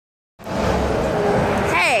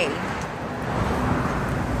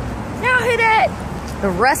the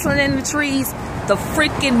rustling in the trees, the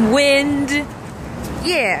freaking wind.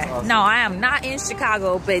 Yeah, no, I am not in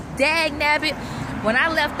Chicago, but dag nabbit, when I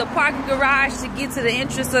left the parking garage to get to the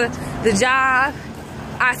entrance of the job,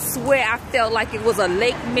 I swear I felt like it was a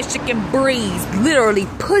Lake Michigan breeze literally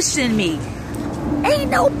pushing me.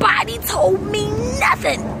 Ain't nobody told me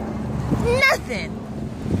nothing. Nothing.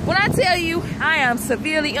 When I tell you I am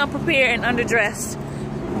severely unprepared and underdressed,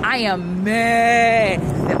 I am mad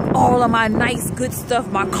that all of my nice good stuff,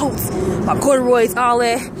 my coats, my corduroys, all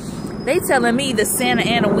that, they telling me the Santa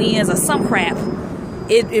Ana winds or some crap.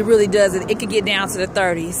 It really does. It could get down to the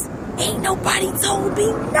 30s. Ain't nobody told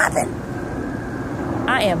me nothing.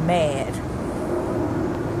 I am mad.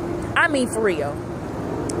 I mean, for real.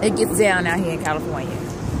 It gets down out here in California.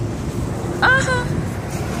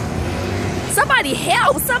 Somebody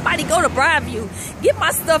help. Somebody go to Broadview. Get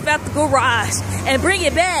my stuff out the garage and bring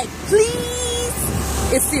it back, please.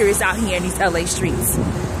 It's serious out here in these LA streets.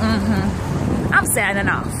 I'm signing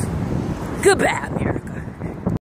off. Goodbye, America.